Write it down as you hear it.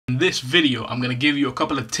this video, I'm going to give you a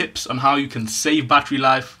couple of tips on how you can save battery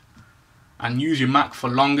life and use your Mac for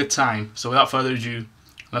longer time. So without further ado,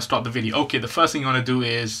 let's start the video. Okay, the first thing you want to do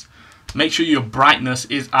is make sure your brightness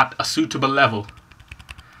is at a suitable level.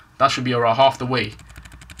 That should be around half the way.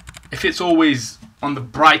 If it's always on the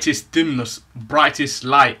brightest dimness, brightest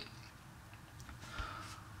light,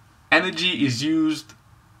 energy is used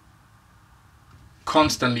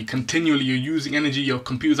constantly, continually. You're using energy, your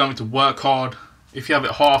computer's having to work hard. If you have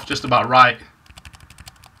it half, just about right,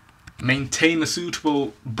 maintain a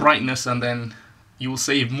suitable brightness and then you will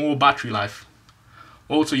save more battery life.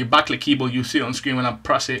 Also, your backlit keyboard, you see it on screen when I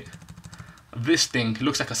press it. This thing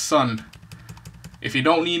looks like a sun. If you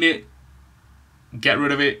don't need it, get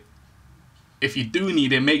rid of it. If you do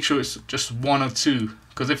need it, make sure it's just one or two,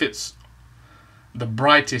 because if it's the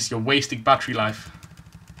brightest, you're wasting battery life.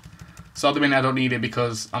 So at the minute I don't need it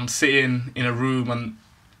because I'm sitting in a room and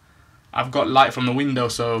I've got light from the window,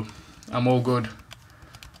 so I'm all good.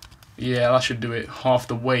 Yeah, that should do it. Half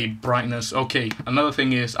the way, brightness. Okay, another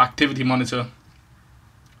thing is activity monitor.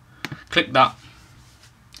 Click that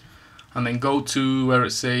and then go to where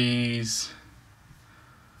it says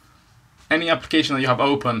any application that you have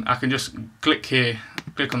open. I can just click here,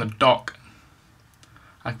 click on the dock.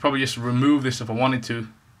 I could probably just remove this if I wanted to.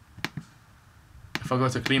 If I go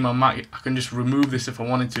to clean my Mac, I can just remove this if I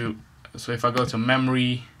wanted to. So if I go to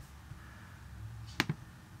memory,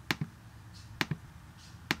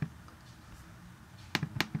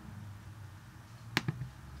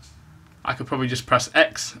 I could probably just press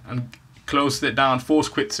X and close it down, force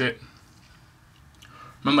quits it.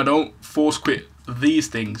 Remember, don't force quit these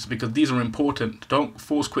things because these are important. Don't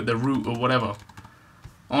force quit the root or whatever.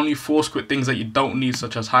 Only force quit things that you don't need,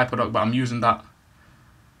 such as Hyperdock, but I'm using that.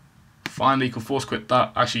 Finder, you can force quit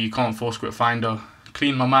that. Actually, you can't force quit Finder.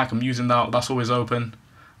 Clean my Mac, I'm using that. That's always open.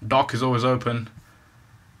 Dock is always open.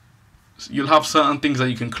 So you'll have certain things that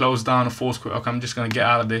you can close down or force quit. Okay, I'm just going to get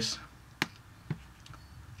out of this.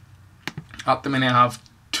 At the minute, I have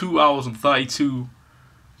 2 hours and 32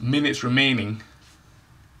 minutes remaining.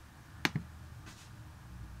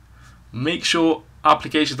 Make sure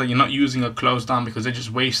applications that you're not using are closed down because they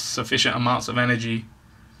just waste sufficient amounts of energy.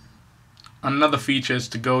 Another feature is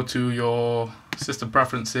to go to your system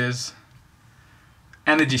preferences,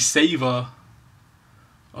 energy saver.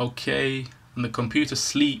 Okay, when the computer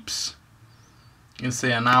sleeps, you can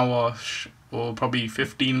say an hour or probably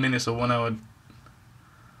 15 minutes or 1 hour.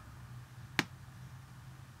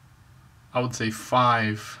 I would say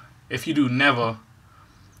 5. If you do never,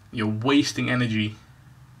 you're wasting energy.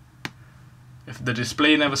 If the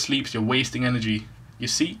display never sleeps, you're wasting energy. You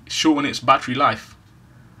see, shorten its battery life.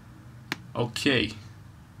 Okay,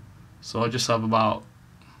 so I just have about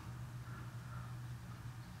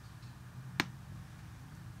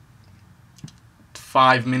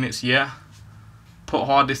five minutes. Yeah, put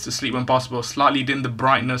hard disk to sleep when possible. Slightly dim the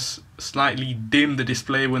brightness. Slightly dim the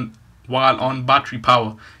display while on battery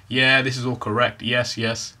power. Yeah, this is all correct. Yes,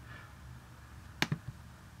 yes.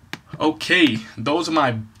 Okay, those are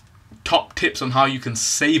my top tips on how you can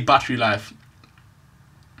save battery life.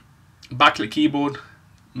 Backlit keyboard,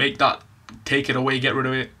 make that, take it away, get rid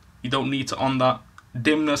of it. You don't need to on that.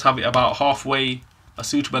 Dimness, have it about halfway, a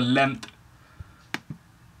suitable length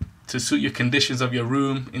to suit your conditions of your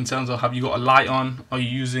room in terms of, have you got a light on? Are you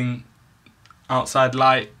using outside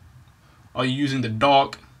light? Are you using the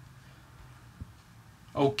dark?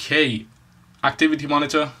 Okay, activity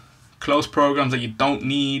monitor, close programs that you don't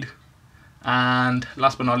need, and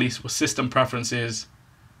last but not least was system preferences,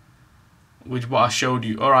 which what I showed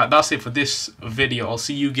you. Alright, that's it for this video. I'll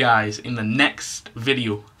see you guys in the next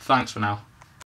video. Thanks for now.